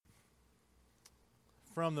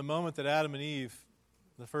from the moment that Adam and Eve,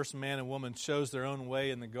 the first man and woman, chose their own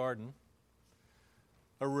way in the garden,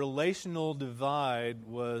 a relational divide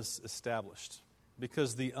was established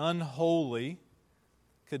because the unholy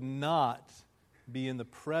could not be in the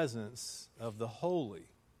presence of the holy.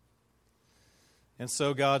 And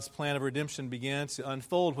so God's plan of redemption began to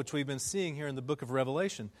unfold, which we've been seeing here in the book of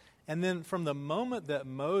Revelation. And then from the moment that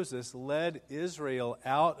Moses led Israel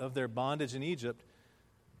out of their bondage in Egypt,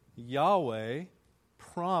 Yahweh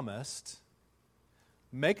promised,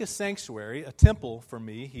 "Make a sanctuary, a temple for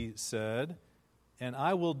me," he said, "and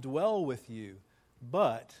I will dwell with you."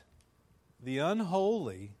 But the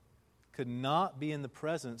unholy could not be in the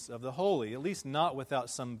presence of the holy, at least not without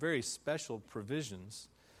some very special provisions.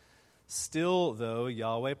 Still, though,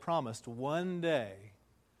 Yahweh promised, "One day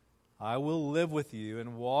I will live with you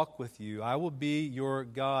and walk with you. I will be your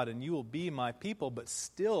God, and you will be my people." But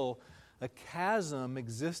still, a chasm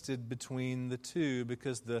existed between the two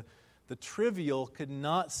because the trivial could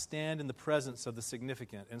not stand in the presence of the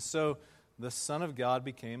significant. And so the Son of God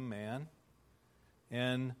became man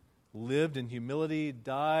and lived in humility,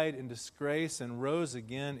 died in disgrace, and rose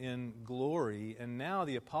again in glory. And now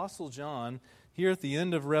the Apostle John, here at the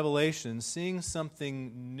end of Revelation, seeing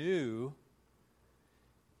something new,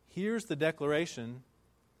 here's the declaration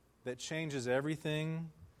that changes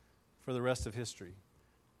everything for the rest of history.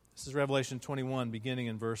 This is Revelation 21, beginning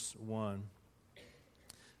in verse 1.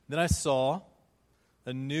 "Then I saw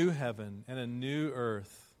a new heaven and a new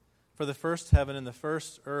earth, for the first heaven and the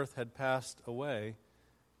first earth had passed away,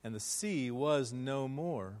 and the sea was no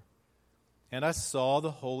more. And I saw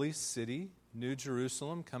the holy city, New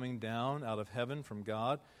Jerusalem, coming down out of heaven from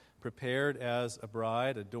God, prepared as a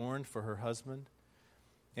bride adorned for her husband.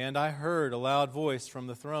 And I heard a loud voice from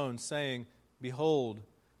the throne saying, 'Behold,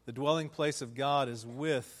 the dwelling place of God is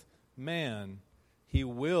with man. He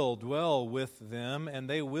will dwell with them, and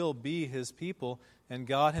they will be his people, and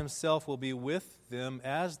God himself will be with them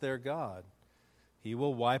as their God. He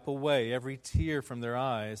will wipe away every tear from their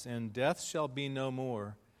eyes, and death shall be no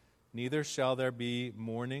more. Neither shall there be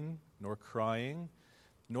mourning, nor crying,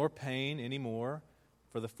 nor pain any more,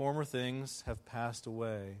 for the former things have passed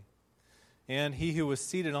away.' And he who was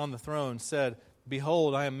seated on the throne said,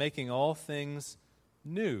 'Behold, I am making all things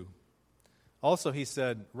new.' Also he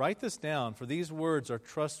said, 'Write this down, for these words are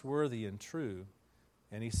trustworthy and true.'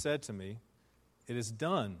 And he said to me, 'It is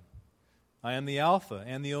done. I am the Alpha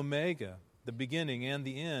and the Omega, the beginning and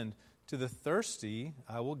the end. To the thirsty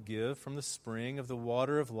I will give from the spring of the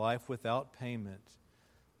water of life without payment.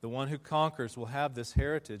 The one who conquers will have this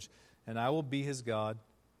heritage, and I will be his God,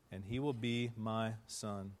 and he will be my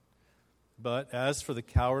son. But as for the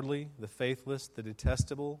cowardly, the faithless, the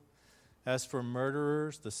detestable, as for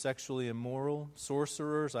murderers, the sexually immoral,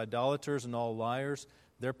 sorcerers, idolaters, and all liars,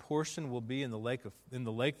 their portion will be in the lake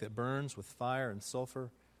that burns with fire and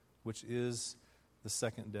sulfur, which is the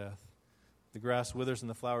second death. The grass withers and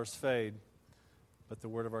the flowers fade, but the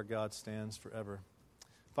word of our God stands forever.'"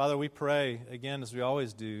 Father, we pray, again, as we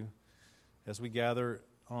always do, as we gather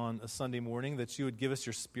on a Sunday morning, that you would give us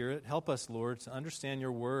your Spirit. Help us, Lord, to understand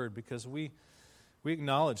your word, because we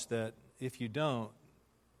acknowledge that if you don't,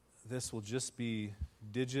 this will just be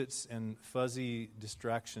digits and fuzzy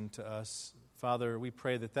distraction to us. Father, we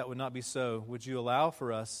pray that that would not be so. Would you allow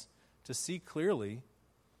for us to see clearly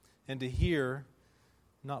and to hear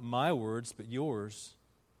not my words, but yours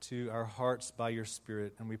to our hearts by your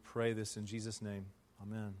Spirit. And we pray this in Jesus' name.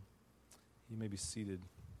 Amen. You may be seated.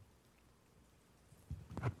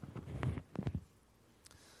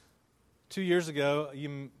 Two years ago,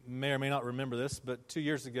 you may or may not remember this, but 2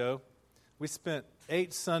 years ago, we spent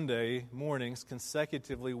 8 Sunday mornings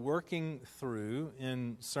consecutively working through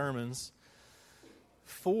in sermons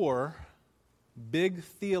 4 big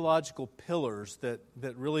theological pillars that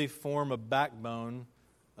really form a backbone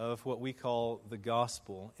of what we call the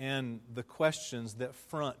gospel and the questions that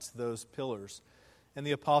front those pillars. And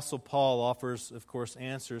the Apostle Paul offers, of course,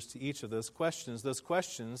 answers to each of those questions. Those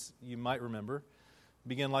questions, you might remember,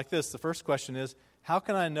 begin like this. The first question is, how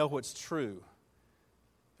can I know what's true?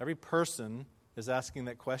 Every person is asking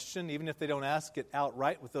that question. Even if they don't ask it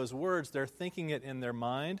outright with those words, they're thinking it in their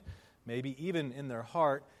mind, maybe even in their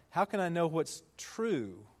heart. How can I know what's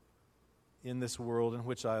true in this world in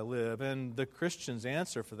which I live? And the Christian's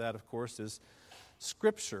answer for that, of course, is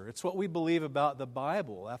Scripture. It's what we believe about the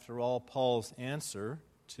Bible. After all, Paul's answer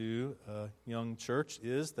to a young church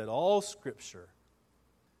is that all Scripture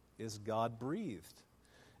is God-breathed.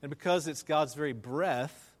 And because it's God's very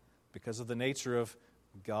breath, because of the nature of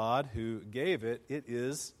God who gave it, it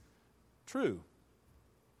is true.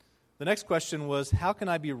 The next question was, how can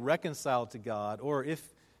I be reconciled to God? Or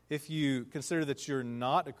if If you consider that you're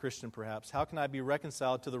not a Christian, perhaps, how can I be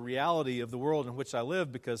reconciled to the reality of the world in which I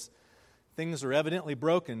live? Because things are evidently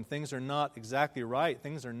broken. Things are not exactly right.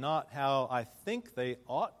 Things are not how I think they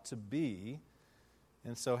ought to be.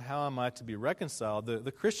 And so how am I to be reconciled?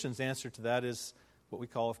 The Christian's answer to that is what we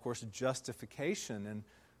call, of course, justification. And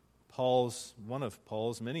one of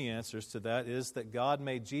Paul's many answers to that is that God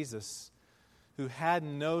made Jesus, who had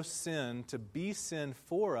no sin, to be sin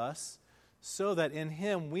for us, so that in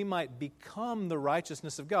Him we might become the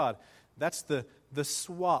righteousness of God. That's the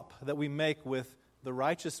swap that we make with the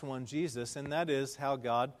righteous one, Jesus, and that is how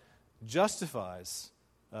God justifies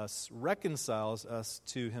us, reconciles us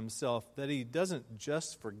to Himself, that He doesn't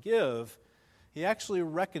just forgive, He actually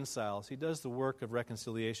reconciles. He does the work of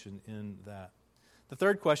reconciliation in that. The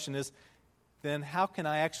third question is, then how can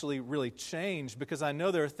I actually really change? Because I know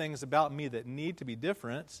there are things about me that need to be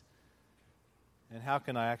different. And how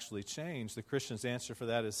can I actually change? The Christian's answer for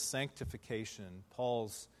that is sanctification.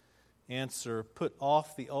 Paul's answer, put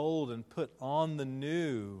off the old and put on the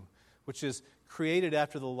new, which is created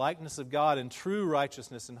after the likeness of God in true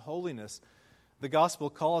righteousness and holiness. The gospel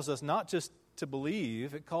calls us not just to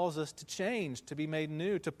believe, it calls us to change, to be made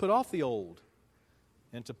new, to put off the old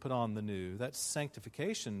and to put on the new. That's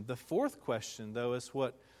sanctification. The fourth question, though, is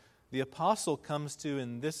what the apostle comes to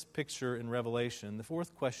in this picture in Revelation. The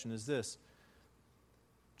fourth question is this: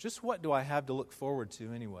 just what do I have to look forward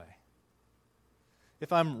to anyway?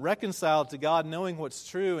 If I'm reconciled to God, knowing what's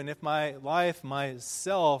true, and if my life,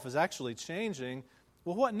 myself, is actually changing,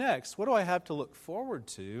 well, what next? What do I have to look forward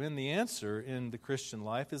to? And the answer in the Christian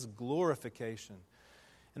life is glorification.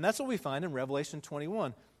 And that's what we find in Revelation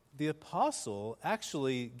 21. The apostle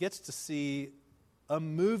actually gets to see a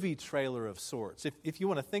movie trailer of sorts. If you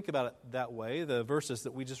want to think about it that way, the verses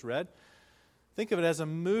that we just read, think of it as a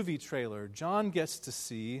movie trailer. John gets to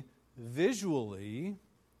see visually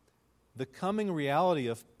the coming reality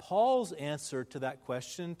of Paul's answer to that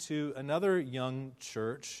question to another young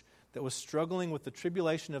church that was struggling with the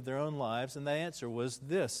tribulation of their own lives, and that answer was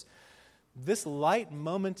this: this light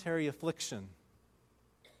momentary affliction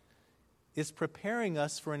is preparing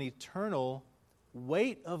us for an eternal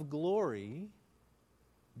weight of glory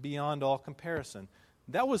beyond all comparison.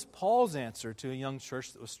 That was Paul's answer to a young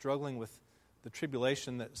church that was struggling with the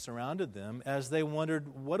tribulation that surrounded them as they wondered,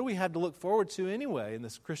 what do we have to look forward to anyway in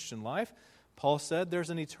this Christian life? Paul said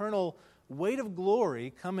there's an eternal weight of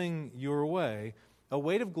glory coming your way, a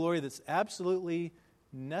weight of glory that's absolutely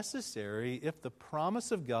necessary if the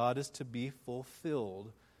promise of God is to be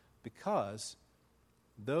fulfilled, because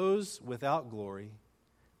those without glory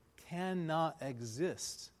cannot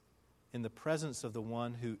exist in the presence of the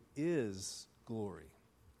one who is glory.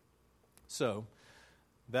 So,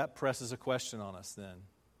 that presses a question on us then.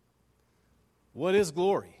 What is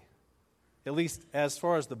glory? At least as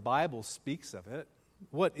far as the Bible speaks of it.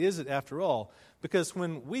 What is it after all? Because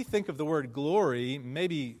when we think of the word glory,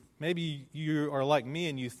 maybe you are like me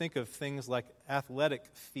and you think of things like athletic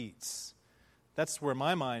feats. That's where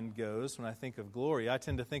my mind goes when I think of glory. I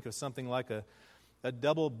tend to think of something like a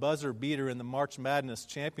double buzzer beater in the March Madness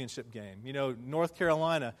championship game. You know, North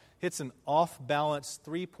Carolina hits an off-balance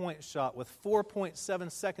three-point shot with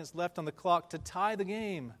 4.7 seconds left on the clock to tie the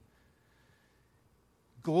game.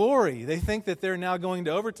 Glory. They think that they're now going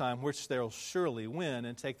to overtime, which they'll surely win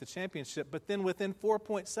and take the championship. But then within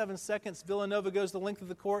 4.7 seconds, Villanova goes the length of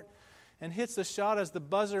the court and hits the shot as the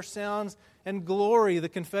buzzer sounds, and glory, the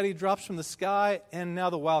confetti drops from the sky, and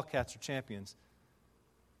now the Wildcats are champions.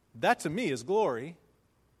 That to me is glory.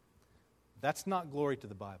 That's not glory to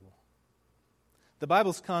the Bible. The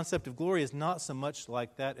Bible's concept of glory is not so much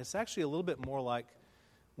like that. It's actually a little bit more like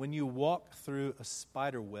when you walk through a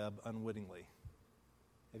spider web unwittingly.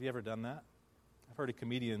 Have you ever done that? I've heard a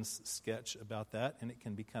comedian's sketch about that, and it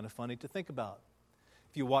can be kind of funny to think about.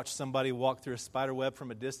 If you watch somebody walk through a spider web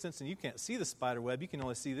from a distance and you can't see the spider web, you can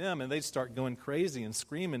only see them, and they start going crazy and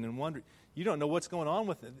screaming and wondering. You don't know what's going on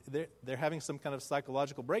with it. They're having some kind of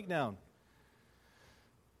psychological breakdown.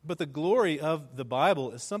 But the glory of the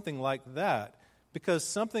Bible is something like that, because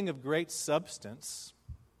something of great substance,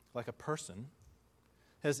 like a person,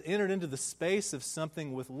 has entered into the space of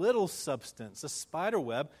something with little substance, a spider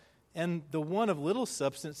web, and the one of little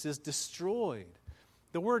substance is destroyed.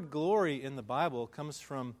 The word glory in the Bible comes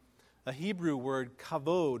from a Hebrew word,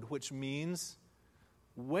 kavod, which means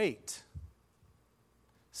weight,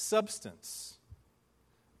 substance,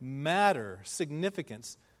 matter,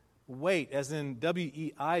 significance, weight, as in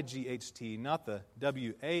W-E-I-G-H-T, not the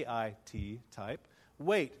W-A-I-T type.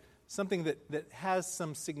 Weight, something that has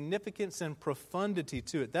some significance and profundity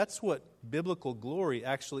to it. That's what biblical glory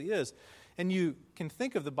actually is. And you can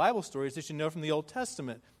think of the Bible stories that you know from the Old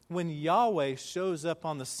Testament, when Yahweh shows up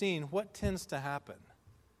on the scene, what tends to happen?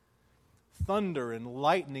 Thunder and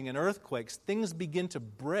lightning and earthquakes, things begin to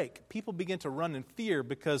break. People begin to run in fear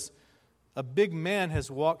because a big man has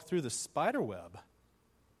walked through the spider web.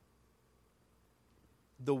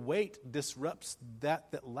 The weight disrupts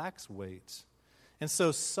that lacks weight. And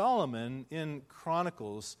so Solomon in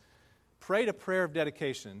Chronicles prayed a prayer of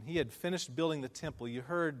dedication. He had finished building the temple. You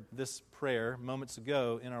heard this prayer moments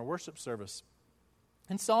ago in our worship service.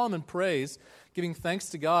 And Solomon prays, giving thanks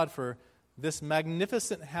to God for this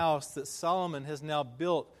magnificent house that Solomon has now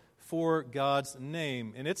built for God's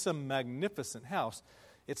name. And it's a magnificent house.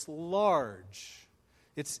 It's large.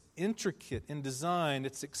 It's intricate in design.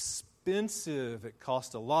 It's expensive. It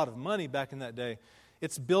cost a lot of money back in that day.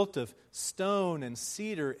 It's built of stone and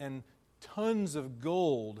cedar and tons of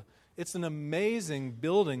gold. It's an amazing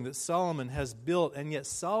building that Solomon has built. And yet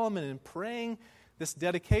Solomon, in praying this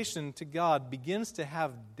dedication to God, begins to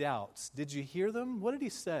have doubts. Did you hear them? What did he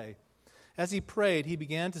say? As he prayed, he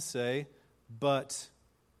began to say, "But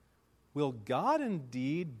will God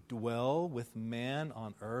indeed dwell with man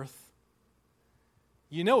on earth?"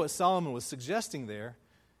 You know what Solomon was suggesting there?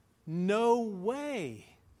 No way.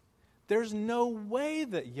 There's no way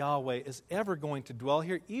that Yahweh is ever going to dwell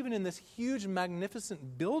here, even in this huge,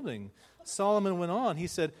 magnificent building. Solomon went on. He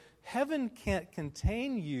said, "Heaven can't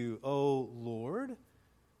contain you, O Lord.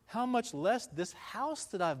 How much less this house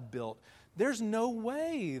that I've built? There's no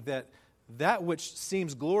way that which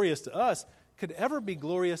seems glorious to us could ever be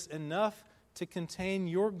glorious enough to contain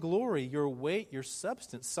your glory, your weight, your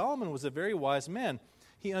substance." Solomon was a very wise man.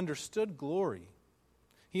 He understood glory.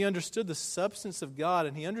 He understood the substance of God,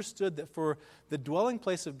 and he understood that for the dwelling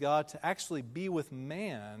place of God to actually be with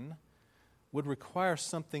man would require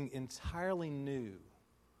something entirely new.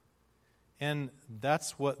 And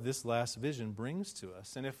that's what this last vision brings to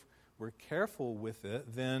us. And if we're careful with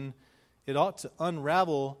it, then it ought to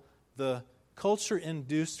unravel the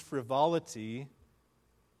culture-induced frivolity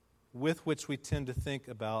with which we tend to think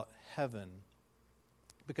about heaven.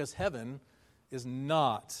 Because heaven is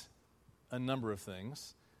not a number of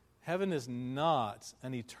things. Heaven is not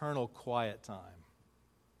an eternal quiet time.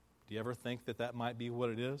 Do you ever think that might be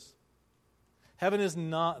what it is? Heaven is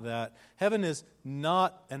not that. Heaven is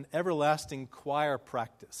not an everlasting choir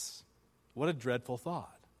practice. What a dreadful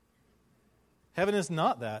thought. Heaven is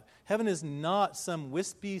not that. Heaven is not some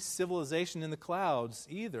wispy civilization in the clouds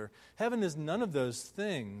either. Heaven is none of those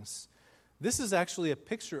things. This is actually a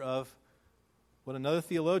picture of what another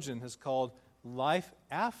theologian has called life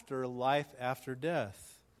after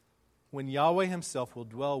death, when Yahweh himself will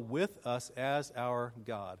dwell with us as our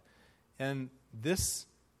God. And this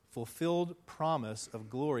fulfilled promise of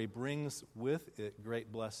glory brings with it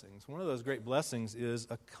great blessings. One of those great blessings is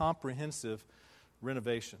a comprehensive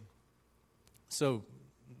renovation. So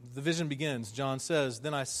the vision begins. John says,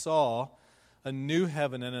 "Then I saw a new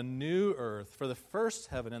heaven and a new earth, for the first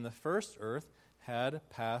heaven and the first earth had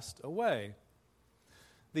passed away."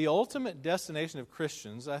 The ultimate destination of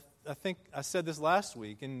Christians, I think I said this last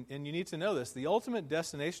week, and you need to know this, the ultimate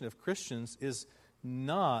destination of Christians is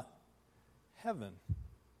not heaven.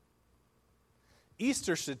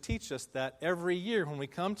 Easter should teach us that every year when we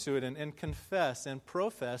come to it and confess and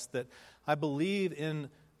profess that I believe in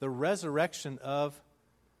the resurrection of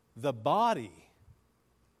the body.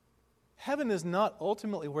 Heaven is not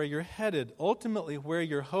ultimately where you're headed. Ultimately, where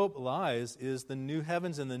your hope lies is the new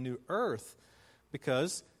heavens and the new earth,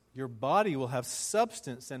 because your body will have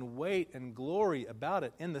substance and weight and glory about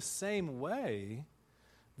it. In the same way,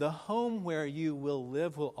 the home where you will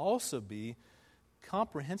live will also be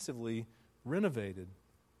comprehensively renovated.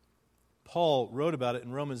 Paul wrote about it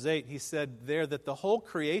in Romans 8. He said there that the whole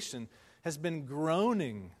creation has been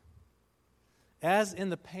groaning as in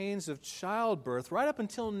the pains of childbirth right up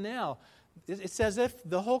until now. It's as if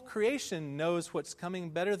the whole creation knows what's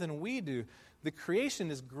coming better than we do. The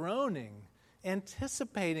creation is groaning,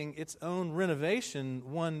 anticipating its own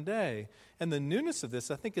renovation one day. And the newness of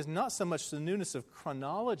this, I think, is not so much the newness of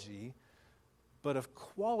chronology, but of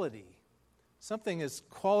quality. Something is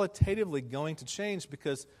qualitatively going to change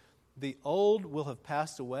because the old will have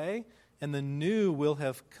passed away and the new will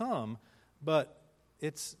have come. But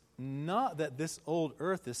it's not that this old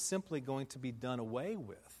earth is simply going to be done away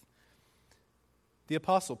with. The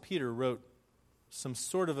Apostle Peter wrote some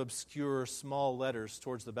sort of obscure small letters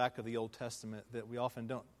towards the back of the Old Testament that we often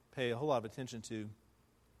don't pay a whole lot of attention to.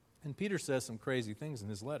 And Peter says some crazy things in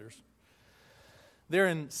his letters. There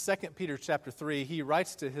in 2 Peter chapter 3, he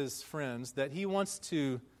writes to his friends that he wants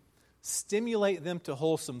to stimulate them to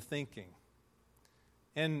wholesome thinking.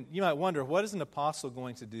 And you might wonder, what is an apostle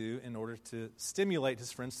going to do in order to stimulate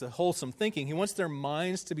his friends to wholesome thinking? He wants their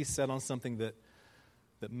minds to be set on something that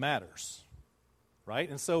matters, right?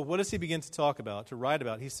 And so what does he begin to talk about, to write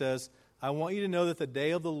about? He says, I want you to know that the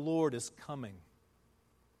day of the Lord is coming.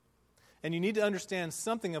 And you need to understand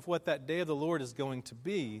something of what that day of the Lord is going to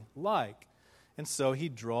be like. And so he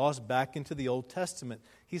draws back into the Old Testament.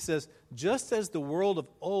 He says, just as the world of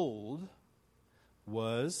old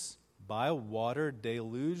was by water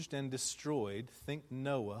deluged and destroyed, think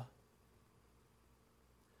Noah,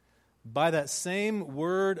 by that same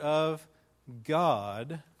word of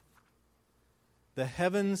God, the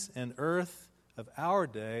heavens and earth of our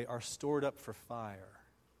day are stored up for fire.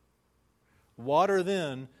 Water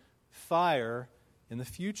then, fire in the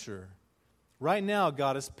future. Right now,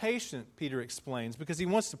 God is patient, Peter explains, because he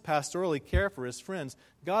wants to pastorally care for his friends.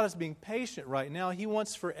 God is being patient right now. He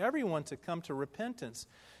wants for everyone to come to repentance.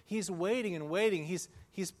 He's waiting and waiting.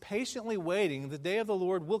 He's patiently waiting. The day of the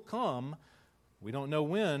Lord will come. We don't know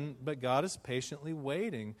when, but God is patiently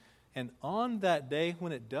waiting. And on that day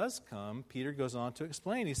when it does come, Peter goes on to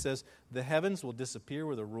explain. He says, the heavens will disappear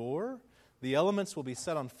with a roar. The elements will be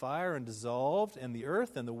set on fire and dissolved, and the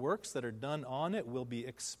earth and the works that are done on it will be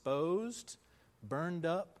exposed, burned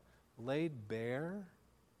up, laid bare.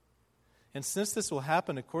 And since this will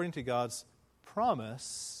happen according to God's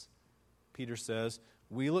promise, Peter says,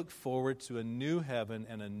 we look forward to a new heaven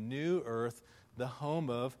and a new earth, the home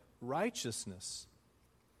of righteousness.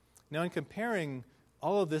 Now, in comparing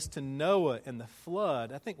all of this to Noah and the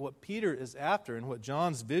flood, I think what Peter is after and what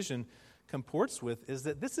John's vision comports with is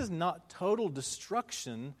that this is not total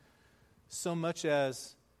destruction so much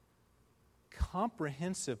as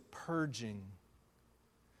comprehensive purging.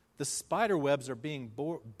 The spider webs are being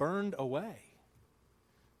burned away.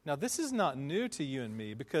 Now, this is not new to you and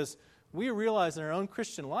me, because we realize in our own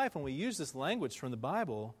Christian life, when we use this language from the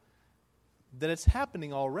Bible, that it's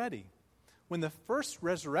happening already. When the first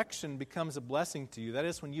resurrection becomes a blessing to you, that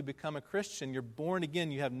is, when you become a Christian, you're born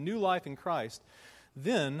again, you have new life in Christ,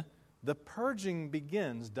 then the purging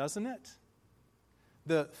begins, doesn't it?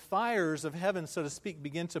 The fires of heaven, so to speak,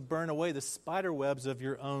 begin to burn away the spider webs of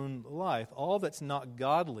your own life. All that's not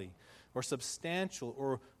godly or substantial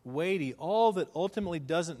or weighty, all that ultimately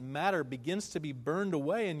doesn't matter begins to be burned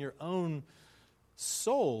away in your own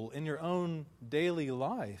soul, in your own daily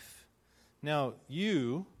life. Now,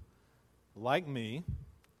 you, like me,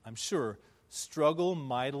 I'm sure, struggle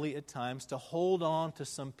mightily at times to hold on to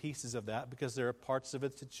some pieces of that because there are parts of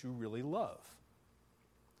it that you really love.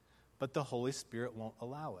 But the Holy Spirit won't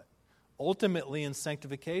allow it. Ultimately, in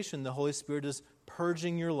sanctification, the Holy Spirit is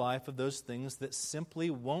purging your life of those things that simply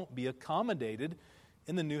won't be accommodated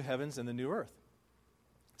in the new heavens and the new earth.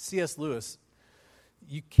 C.S. Lewis,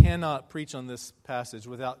 you cannot preach on this passage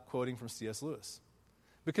without quoting from C.S. Lewis,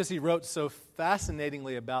 because he wrote so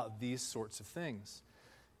fascinatingly about these sorts of things.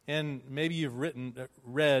 And maybe you've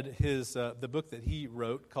read his the book that he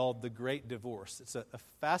wrote called The Great Divorce. It's a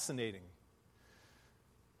fascinating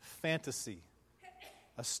fantasy,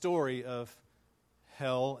 a story of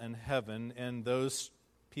hell and heaven and those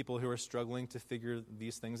people who are struggling to figure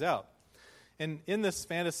these things out. And in this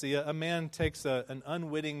fantasy, a man takes an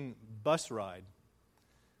unwitting bus ride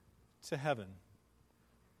to heaven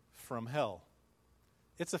from hell.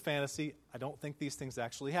 It's a fantasy. I don't think these things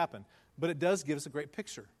actually happen. But it does give us a great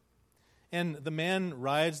picture. And the man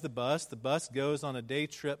rides the bus. The bus goes on a day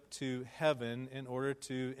trip to heaven in order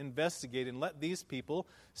to investigate and let these people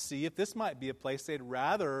see if this might be a place they'd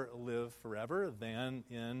rather live forever than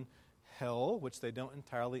in hell, which they don't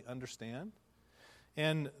entirely understand.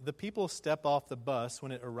 And the people step off the bus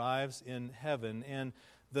when it arrives in heaven, and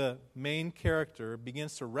the main character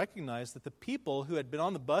begins to recognize that the people who had been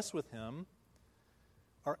on the bus with him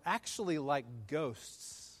are actually like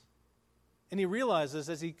ghosts. And he realizes,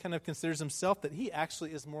 as he kind of considers himself, that he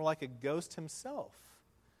actually is more like a ghost himself.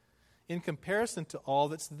 In comparison to all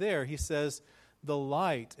that's there, he says, the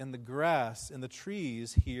light and the grass and the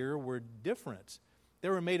trees here were different. They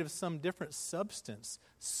were made of some different substance,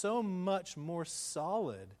 so much more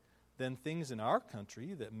solid than things in our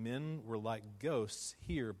country that men were like ghosts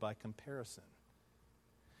here by comparison.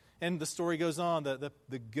 And the story goes on that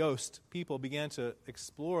the ghost people began to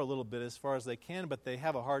explore a little bit as far as they can, but they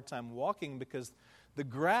have a hard time walking because the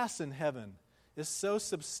grass in heaven is so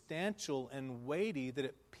substantial and weighty that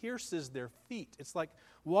it pierces their feet. It's like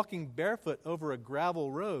walking barefoot over a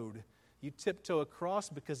gravel road. You tiptoe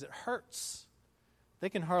across because it hurts. They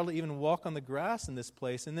can hardly even walk on the grass in this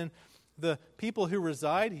place. And then the people who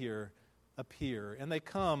reside here appear, and they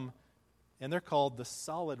come, and they're called the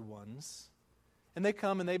solid ones. And they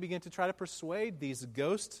come and they begin to try to persuade these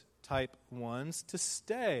ghost type ones to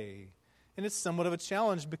stay. And it's somewhat of a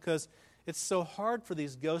challenge because it's so hard for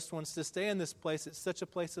these ghost ones to stay in this place. It's such a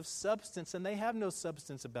place of substance, and they have no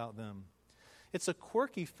substance about them. It's a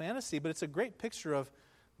quirky fantasy, but it's a great picture of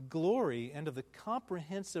glory and of the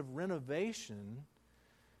comprehensive renovation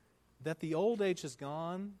that the old age has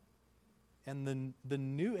gone and the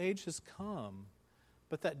new age has come.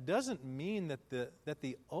 But that doesn't mean that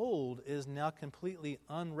the old is now completely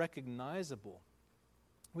unrecognizable.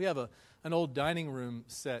 We have an old dining room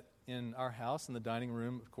set in our house. In the dining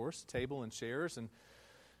room, of course, table and chairs. And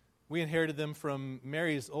we inherited them from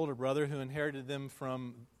Mary's older brother, who inherited them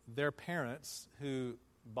from their parents, who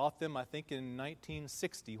bought them, I think, in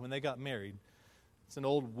 1960 when they got married. It's an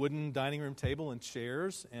old wooden dining room table and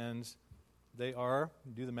chairs, and they are,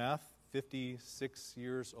 do the math, 56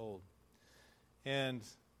 years old. And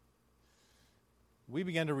we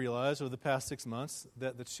began to realize over the past 6 months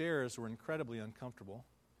that the chairs were incredibly uncomfortable.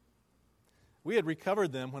 We had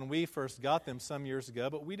recovered them when we first got them some years ago,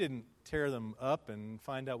 but we didn't tear them up and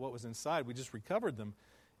find out what was inside. We just recovered them.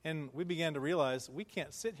 And we began to realize we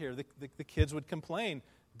can't sit here. The kids would complain,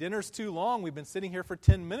 dinner's too long. We've been sitting here for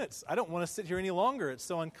 10 minutes. I don't want to sit here any longer. It's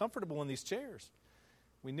so uncomfortable in these chairs.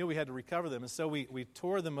 We knew we had to recover them. And so we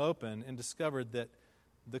tore them open and discovered that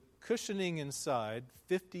the cushioning inside,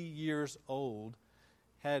 50 years old,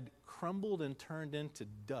 had crumbled and turned into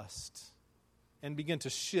dust and began to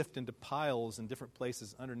shift into piles in different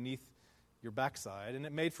places underneath your backside. And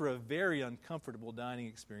it made for a very uncomfortable dining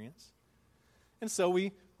experience. And so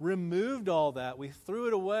we removed all that. We threw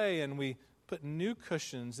it away and we put new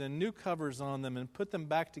cushions and new covers on them and put them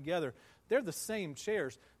back together. They're the same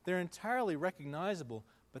chairs. They're entirely recognizable,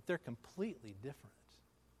 but they're completely different.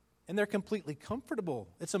 And they're completely comfortable.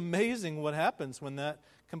 It's amazing what happens when that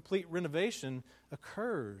complete renovation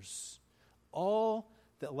occurs. All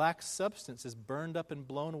that lacks substance is burned up and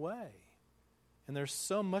blown away. And there's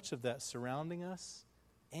so much of that surrounding us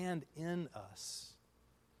and in us.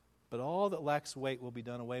 But all that lacks weight will be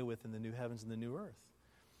done away with in the new heavens and the new earth.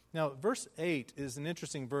 Now, verse 8 is an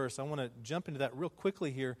interesting verse. I want to jump into that real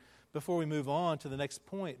quickly here before we move on to the next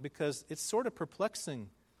point, because it's sort of perplexing.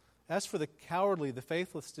 As for the cowardly, the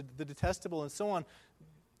faithless, the detestable, and so on,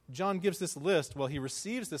 John gives this list. Well, he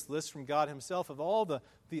receives this list from God himself of all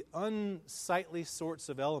the unsightly sorts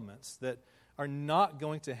of elements that are not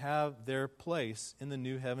going to have their place in the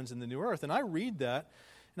new heavens and the new earth. And I read that,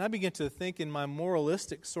 and I begin to think in my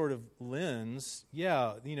moralistic sort of lens,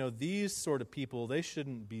 these sort of people, they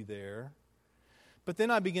shouldn't be there. But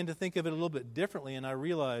then I begin to think of it a little bit differently, and I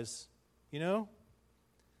realize,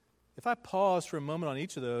 if I pause for a moment on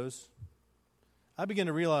each of those, I begin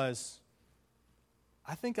to realize,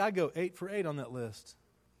 I think I go 8 for 8 on that list.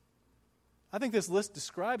 I think this list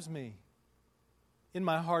describes me in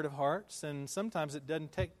my heart of hearts, and sometimes it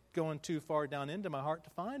doesn't take going too far down into my heart to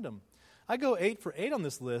find them. I go 8 for 8 on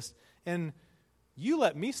this list, and you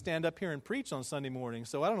let me stand up here and preach on Sunday morning,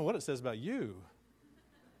 so I don't know what it says about you.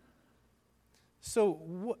 So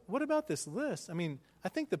what about this list? I mean, I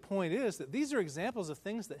think the point is that these are examples of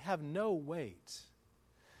things that have no weight.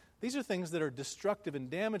 These are things that are destructive and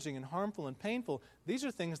damaging and harmful and painful. These are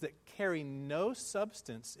things that carry no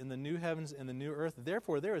substance in the new heavens and the new earth.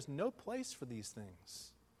 Therefore, there is no place for these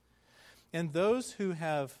things. And those who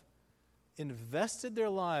have invested their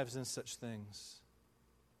lives in such things,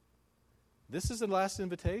 this is the last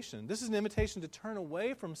invitation. This is an invitation to turn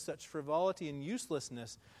away from such frivolity and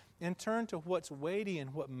uselessness and turn to what's weighty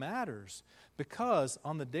and what matters. Because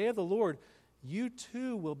on the day of the Lord, you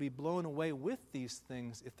too will be blown away with these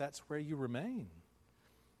things if that's where you remain.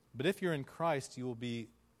 But if you're in Christ, you will be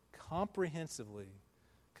comprehensively,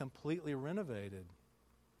 completely renovated.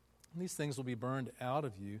 And these things will be burned out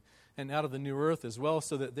of you and out of the new earth as well,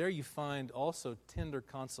 so that there you find also tender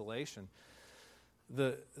consolation.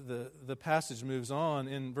 The passage moves on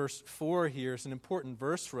in verse 4 here. It's an important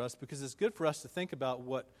verse for us because it's good for us to think about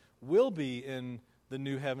what will be in the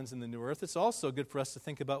new heavens and the new earth. It's also good for us to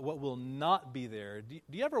think about what will not be there. Do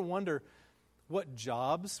you ever wonder what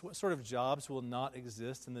sort of jobs will not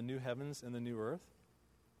exist in the new heavens and the new earth?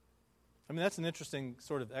 I mean, that's an interesting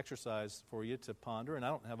sort of exercise for you to ponder, and I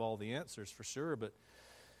don't have all the answers for sure, but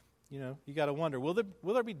you got to wonder, will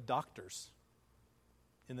there be doctors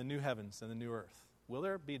in the new heavens and the new earth? Will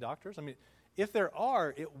there be doctors? I mean, if there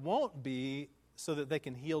are, it won't be so that they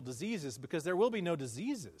can heal diseases, because there will be no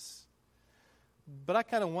diseases. But I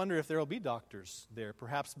kind of wonder if there will be doctors there,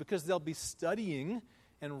 perhaps because they'll be studying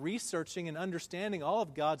and researching and understanding all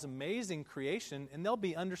of God's amazing creation, and they'll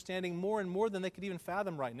be understanding more and more than they could even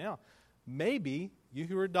fathom right now. Maybe, you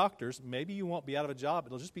who are doctors, maybe you won't be out of a job.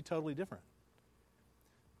 It'll just be totally different.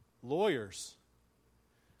 Lawyers.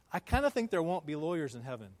 I kind of think there won't be lawyers in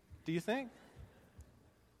heaven. Do you think?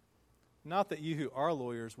 Not that you who are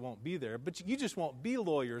lawyers won't be there, but you just won't be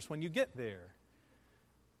lawyers when you get there.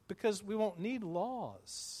 Because we won't need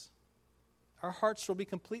laws. Our hearts will be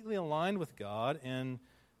completely aligned with God, and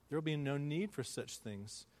there will be no need for such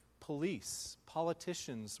things. Police,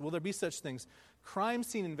 politicians, will there be such things? Crime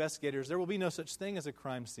scene investigators, there will be no such thing as a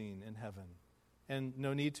crime scene in heaven, and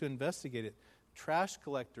no need to investigate it. Trash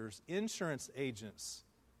collectors, insurance agents,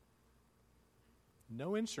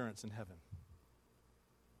 no insurance in heaven.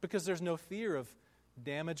 Because there's no fear of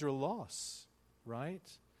damage or loss, right?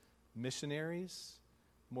 Missionaries,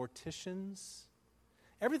 morticians.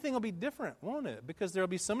 Everything will be different, won't it? Because there will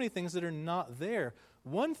be so many things that are not there.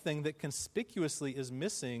 One thing that conspicuously is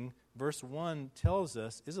missing, verse 1 tells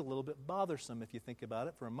us, is a little bit bothersome if you think about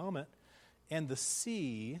it for a moment. And the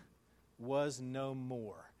sea was no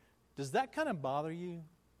more. Does that kind of bother you?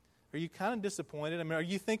 Are you kind of disappointed? I mean, are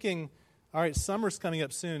you thinking, all right, summer's coming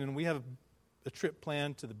up soon and we have a trip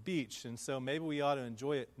planned to the beach, and so maybe we ought to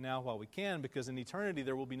enjoy it now while we can, because in eternity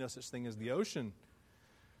there will be no such thing as the ocean.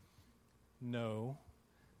 No,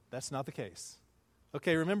 that's not the case.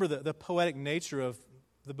 Okay, remember the poetic nature of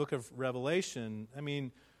the book of Revelation. I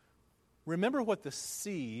mean, remember what the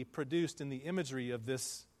sea produced in the imagery of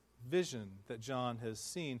this vision that John has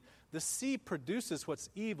seen. The sea produces what's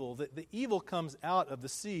evil. The evil comes out of the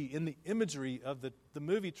sea in the imagery of the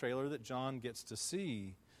movie trailer that John gets to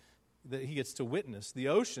see, that he gets to witness. The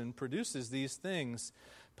ocean produces these things.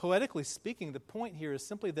 Poetically speaking, the point here is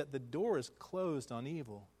simply that the door is closed on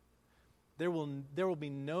evil. There will be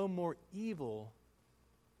no more evil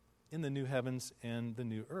in the new heavens and the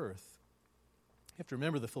new earth. You have to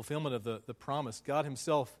remember the fulfillment of the promise. God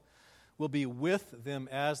himself will be with them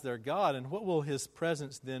as their God. And what will his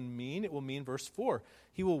presence then mean? It will mean, verse 4,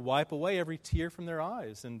 he will wipe away every tear from their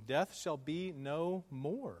eyes, and death shall be no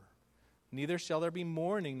more. Neither shall there be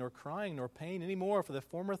mourning, nor crying, nor pain anymore, for the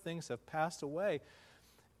former things have passed away.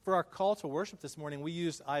 For our call to worship this morning, we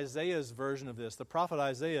used Isaiah's version of this. The prophet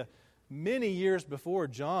Isaiah, many years before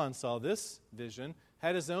John saw this vision,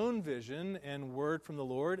 had his own vision and word from the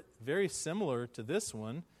Lord, very similar to this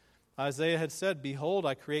one. Isaiah had said, "Behold,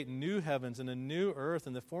 I create new heavens and a new earth,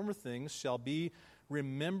 and the former things shall be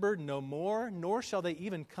remembered no more, nor shall they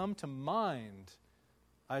even come to mind,"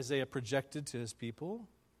 Isaiah projected to his people.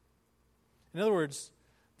 In other words,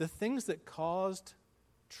 the things that caused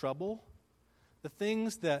trouble, the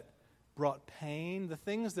things that brought pain, the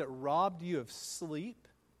things that robbed you of sleep,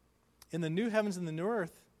 in the new heavens and the new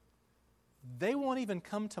earth, they won't even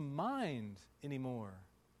come to mind anymore.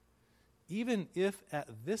 Even if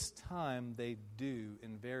at this time they do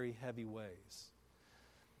in very heavy ways.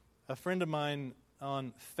 A friend of mine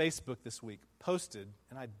on Facebook this week posted,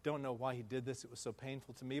 and I don't know why he did this, it was so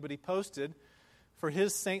painful to me, but he posted for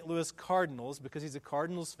his St. Louis Cardinals, because he's a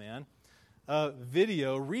Cardinals fan, a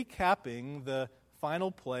video recapping the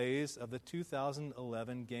final plays of the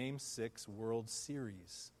 2011 Game 6 World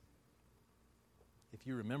Series. If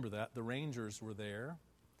you remember that, the Rangers were there.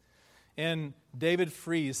 And David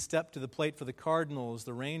Freese stepped to the plate for the Cardinals.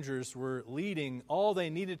 The Rangers were leading. All they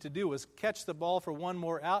needed to do was catch the ball for one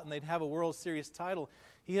more out, and they'd have a World Series title.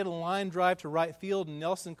 He hit a line drive to right field, and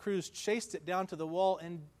Nelson Cruz chased it down to the wall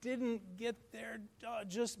and didn't get there,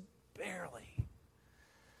 just barely.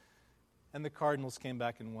 And the Cardinals came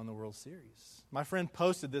back and won the World Series. My friend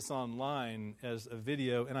posted this online as a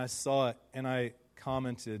video, and I saw it, and I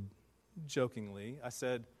commented jokingly. I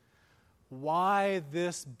said, "Why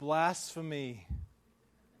this blasphemy?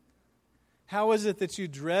 How is it that you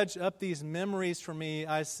dredge up these memories for me?"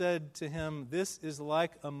 I said to him, "This is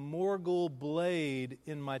like a Morgul blade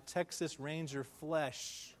in my Texas Ranger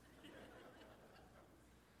flesh."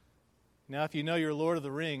 Now, if you know your Lord of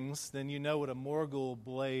the Rings, then you know what a Morgul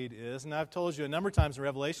blade is. And I've told you a number of times in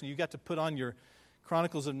Revelation, you've got to put on your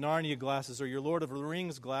Chronicles of Narnia glasses or your Lord of the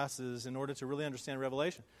Rings glasses in order to really understand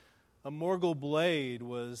Revelation. A Morgul blade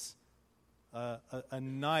was a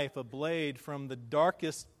knife, a blade from the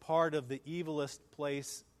darkest part of the evilest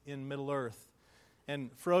place in Middle-earth.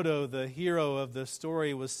 And Frodo, the hero of the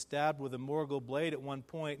story, was stabbed with a Morgul blade at one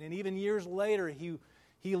point. And even years later,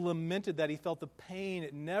 he lamented that. He felt the pain.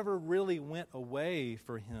 It never really went away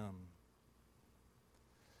for him.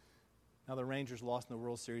 Now, the Rangers lost in the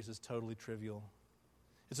World Series is totally trivial.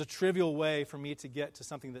 It's a trivial way for me to get to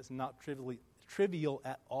something that's not trivial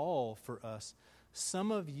at all for us.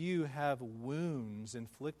 Some of you have wounds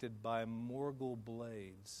inflicted by Morgul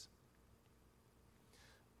blades.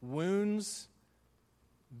 Wounds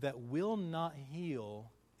that will not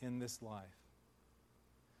heal in this life.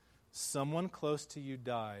 Someone close to you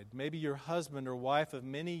died. Maybe your husband or wife of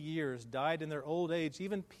many years died in their old age,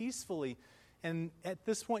 even peacefully. And at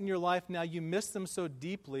this point in your life now, you miss them so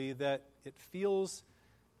deeply that it feels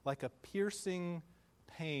like a piercing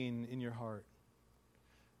pain in your heart.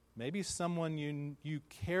 Maybe someone you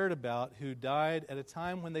cared about who died at a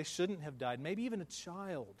time when they shouldn't have died. Maybe even a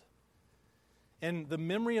child. And the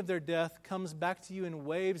memory of their death comes back to you in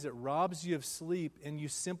waves. It robs you of sleep, and you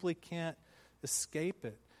simply can't escape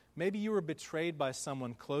it. Maybe you were betrayed by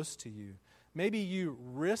someone close to you. Maybe you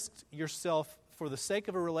risked yourself for the sake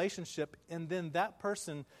of a relationship, and then that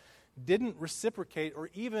person didn't reciprocate or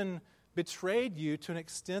even betrayed you to an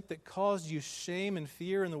extent that caused you shame and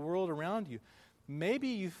fear in the world around you. Maybe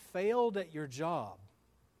you failed at your job,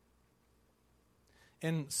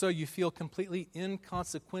 and so you feel completely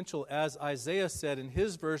inconsequential. As Isaiah said in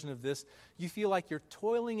his version of this, you feel like you're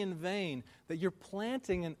toiling in vain, that you're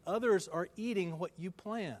planting and others are eating what you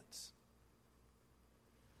plant.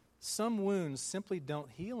 Some wounds simply don't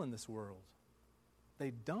heal in this world. They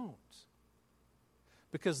don't.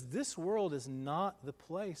 Because this world is not the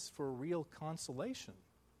place for real consolation.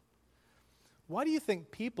 Why do you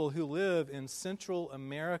think people who live in Central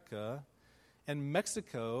America and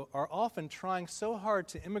Mexico are often trying so hard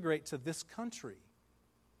to immigrate to this country?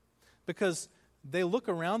 Because they look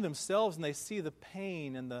around themselves and they see the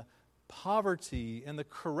pain and the poverty and the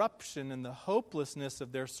corruption and the hopelessness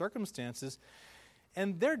of their circumstances,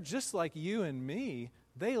 and they're just like you and me.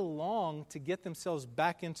 They long to get themselves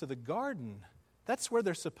back into the garden. That's where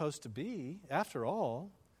they're supposed to be, after all.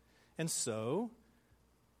 And so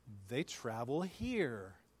they travel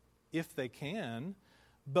here, if they can.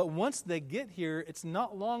 But once they get here, it's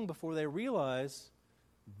not long before they realize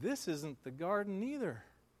this isn't the garden either.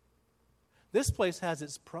 This place has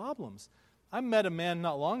its problems. I met a man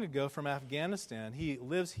not long ago from Afghanistan. He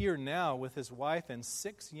lives here now with his wife and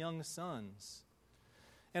 6 young sons.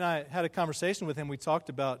 And I had a conversation with him. We talked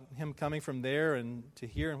about him coming from there and to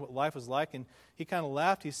here and what life was like. And he kind of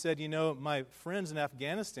laughed. He said, my friends in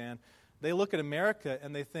Afghanistan, they look at America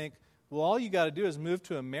and they think, well, all you got to do is move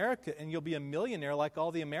to America and you'll be a millionaire like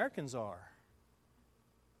all the Americans are.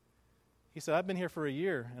 He said, I've been here for a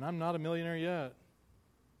year and I'm not a millionaire yet.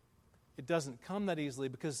 It doesn't come that easily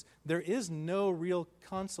because there is no real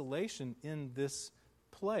consolation in this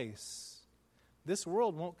place. This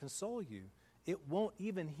world won't console you. It won't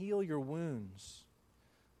even heal your wounds.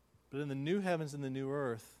 But in the new heavens and the new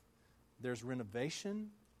earth, there's renovation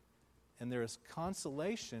and there is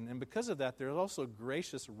consolation. And because of that, there's also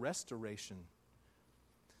gracious restoration.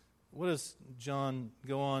 What does John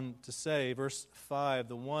go on to say? Verse 5,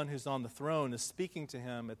 the one who's on the throne is speaking to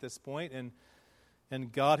him at this point,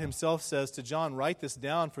 and God himself says to John, write this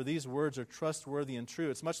down, for these words are trustworthy and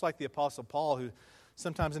true. It's much like the Apostle Paul, who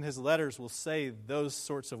sometimes in his letters will say those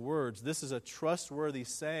sorts of words. This is a trustworthy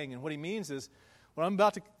saying, and what he means is, what I'm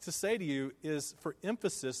about to say to you is, for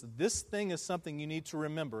emphasis, this thing is something you need to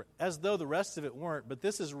remember, as though the rest of it weren't, but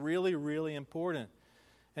this is really, really important.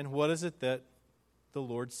 And what is it that the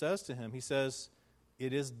Lord says to him? He says,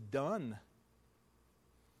 it is done.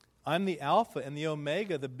 I'm the Alpha and the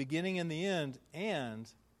Omega, the beginning and the end,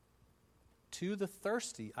 and to the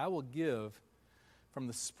thirsty I will give from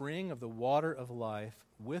the spring of the water of life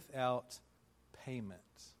without payment.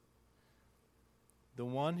 The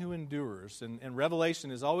one who endures, and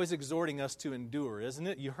Revelation is always exhorting us to endure, isn't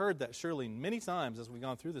it? You heard that surely many times as we've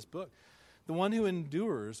gone through this book. The one who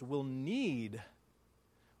endures will need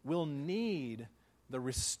the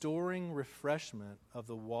restoring refreshment of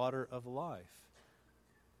the water of life.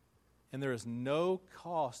 And there is no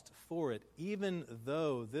cost for it, even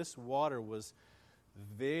though this water was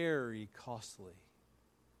very costly.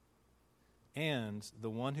 And the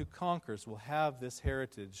one who conquers will have this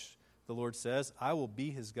heritage. The Lord says, I will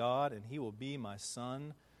be his God, and he will be my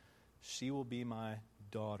son. She will be my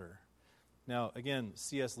daughter. Now, again,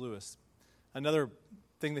 C.S. Lewis. Another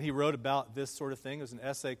thing that he wrote about this sort of thing was an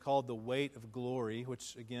essay called The Weight of Glory,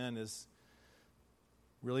 which, again, is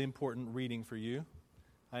really important reading for you.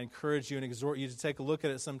 I encourage you and exhort you to take a look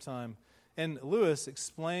at it sometime. And Lewis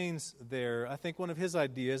explains there, I think one of his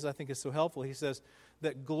ideas, I think is so helpful. He says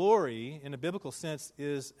that glory, in a biblical sense,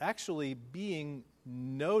 is actually being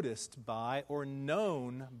noticed by or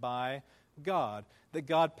known by God. That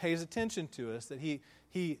God pays attention to us, that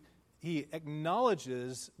He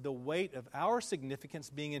acknowledges the weight of our significance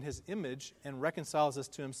being in His image and reconciles us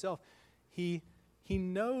to Himself. He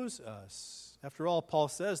knows us. After all, Paul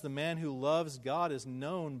says the man who loves God is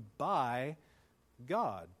known by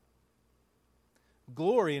God.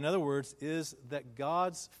 Glory, in other words, is that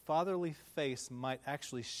God's fatherly face might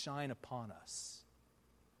actually shine upon us.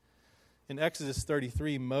 In Exodus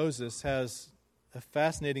 33, Moses has a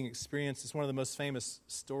fascinating experience. It's one of the most famous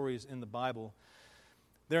stories in the Bible.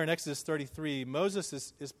 There in Exodus 33,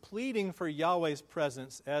 Moses is pleading for Yahweh's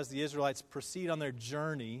presence as the Israelites proceed on their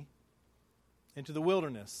journey into the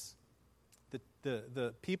wilderness.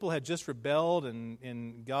 The people had just rebelled,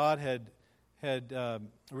 and God had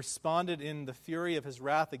responded in the fury of his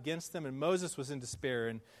wrath against them, and Moses was in despair,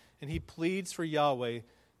 and he pleads for Yahweh.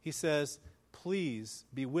 He says, "Please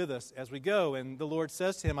be with us as we go." And the Lord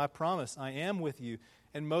says to him, "I promise, I am with you."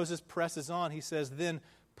 And Moses presses on. He says, "Then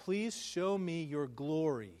please show me your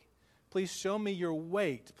glory. Please show me your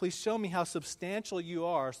weight. Please show me how substantial you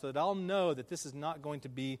are so that I'll know that this is not going to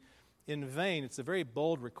be in vain." It's a very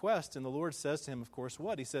bold request. And the Lord says to him, of course,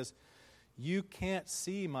 what? He says, "You can't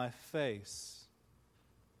see my face.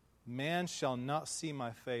 Man shall not see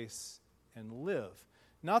my face and live."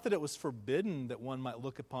 Not that it was forbidden that one might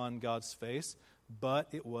look upon God's face, but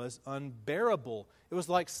it was unbearable. It was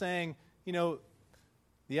like saying, the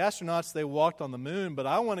astronauts, they walked on the moon, but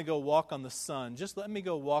I want to go walk on the sun. Just let me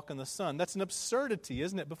go walk on the sun. That's an absurdity,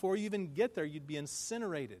 isn't it? Before you even get there, you'd be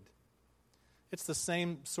incinerated. It's the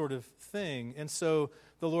same sort of thing. And so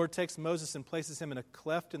the Lord takes Moses and places him in a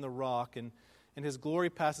cleft in the rock, and his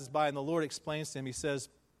glory passes by, and the Lord explains to him, he says,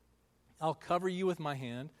 "I'll cover you with my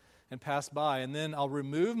hand and pass by, and then I'll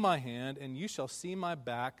remove my hand, and you shall see my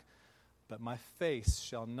back, but my face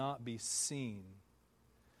shall not be seen."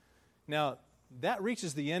 Now, that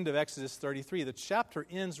reaches the end of Exodus 33. The chapter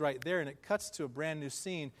ends right there, and it cuts to a brand new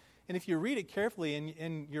scene. And if you read it carefully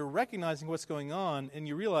and you're recognizing what's going on, and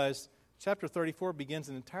you realize chapter 34 begins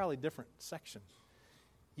an entirely different section,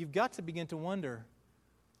 you've got to begin to wonder,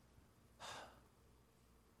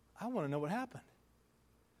 I want to know what happened.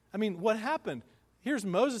 I mean, what happened? Here's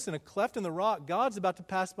Moses in a cleft in the rock. God's about to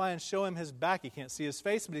pass by and show him his back. He can't see his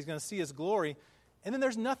face, but he's going to see his glory. And then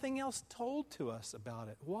there's nothing else told to us about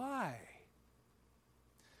it. Why?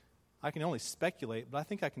 I can only speculate, but I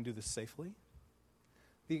think I can do this safely.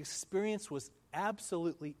 The experience was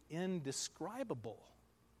absolutely indescribable.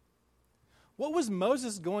 What was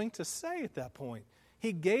Moses going to say at that point?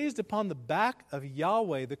 He gazed upon the back of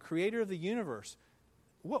Yahweh, the creator of the universe.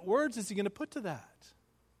 What words is he going to put to that?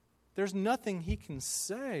 There's nothing he can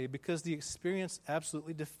say because the experience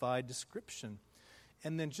absolutely defied description.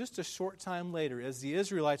 And then just a short time later, as the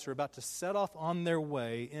Israelites are about to set off on their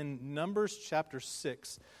way, in Numbers chapter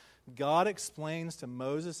 6, God explains to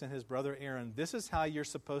Moses and his brother Aaron, this is how you're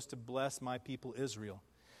supposed to bless my people Israel.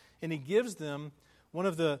 And he gives them one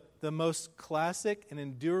of the most classic and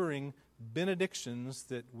enduring benedictions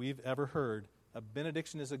that we've ever heard. A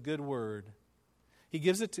benediction is a good word. He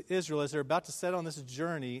gives it to Israel as they're about to set on this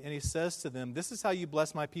journey, and he says to them, this is how you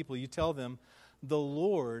bless my people. You tell them, the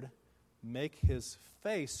Lord make his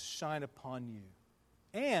face shine upon you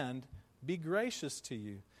and be gracious to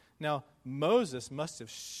you. Now, Moses must have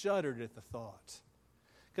shuddered at the thought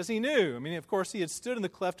because he knew. I mean, of course, he had stood in the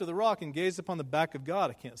cleft of the rock and gazed upon the back of God.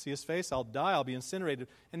 I can't see his face. I'll die. I'll be incinerated.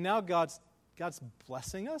 And now God's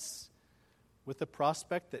blessing us with the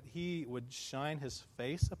prospect that he would shine his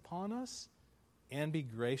face upon us and be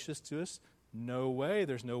gracious to us. No way.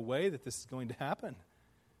 There's no way that this is going to happen.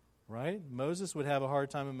 Right? Moses would have a hard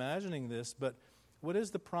time imagining this, but what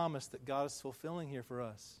is the promise that God is fulfilling here for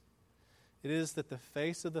us? It is that the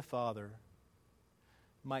face of the Father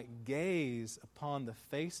might gaze upon the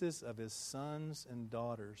faces of his sons and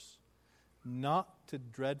daughters, not to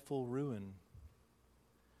dreadful ruin,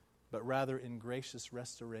 but rather in gracious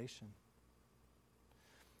restoration.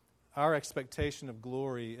 Our expectation of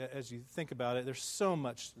glory, as you think about it, there's so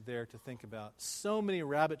much there to think about, so many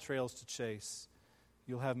rabbit trails to chase.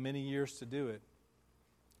 You'll have many years to do it.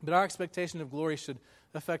 But our expectation of glory should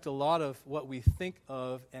affect a lot of what we think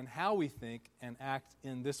of and how we think and act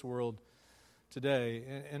in this world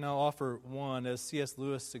today. And I'll offer one, as C.S.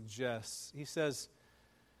 Lewis suggests. He says,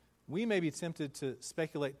 we may be tempted to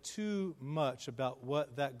speculate too much about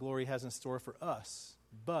what that glory has in store for us,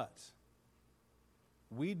 but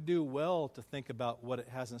we do well to think about what it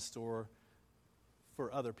has in store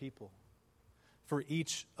for other people, for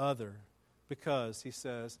each other. Because, he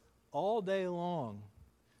says, all day long,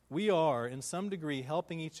 we are, in some degree,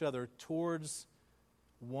 helping each other towards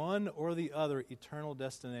one or the other eternal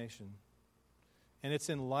destination. And it's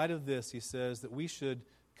in light of this, he says, that we should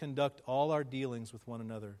conduct all our dealings with one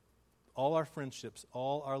another, all our friendships,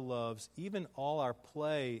 all our loves, even all our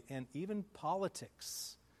play, and even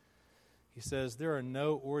politics. He says, there are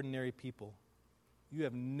no ordinary people. You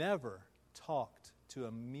have never talked to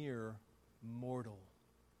a mere mortal.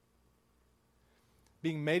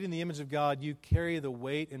 Being made in the image of God, you carry the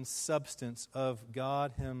weight and substance of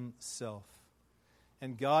God himself.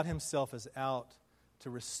 And God himself is out to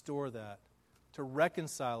restore that, to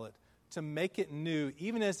reconcile it, to make it new,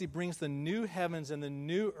 even as he brings the new heavens and the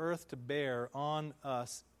new earth to bear on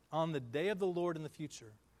us on the day of the Lord in the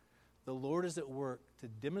future. The Lord is at work to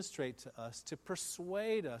demonstrate to us, to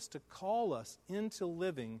persuade us, to call us into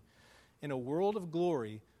living in a world of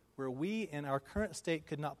glory where we in our current state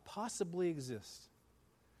could not possibly exist.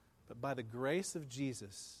 But by the grace of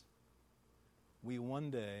Jesus, we one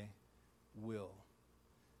day will.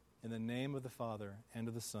 In the name of the Father, and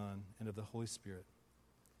of the Son, and of the Holy Spirit.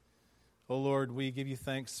 O Lord, we give you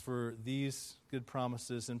thanks for these good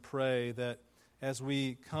promises and pray that as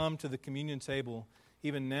we come to the communion table,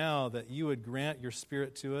 even now, that you would grant your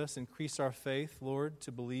Spirit to us, increase our faith, Lord,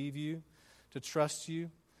 to believe you, to trust you.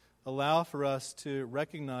 Allow for us to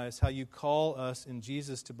recognize how you call us in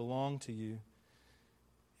Jesus to belong to you,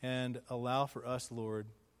 and allow for us, Lord,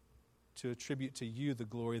 to attribute to you the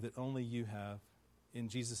glory that only you have. In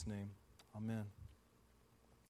Jesus' name, amen.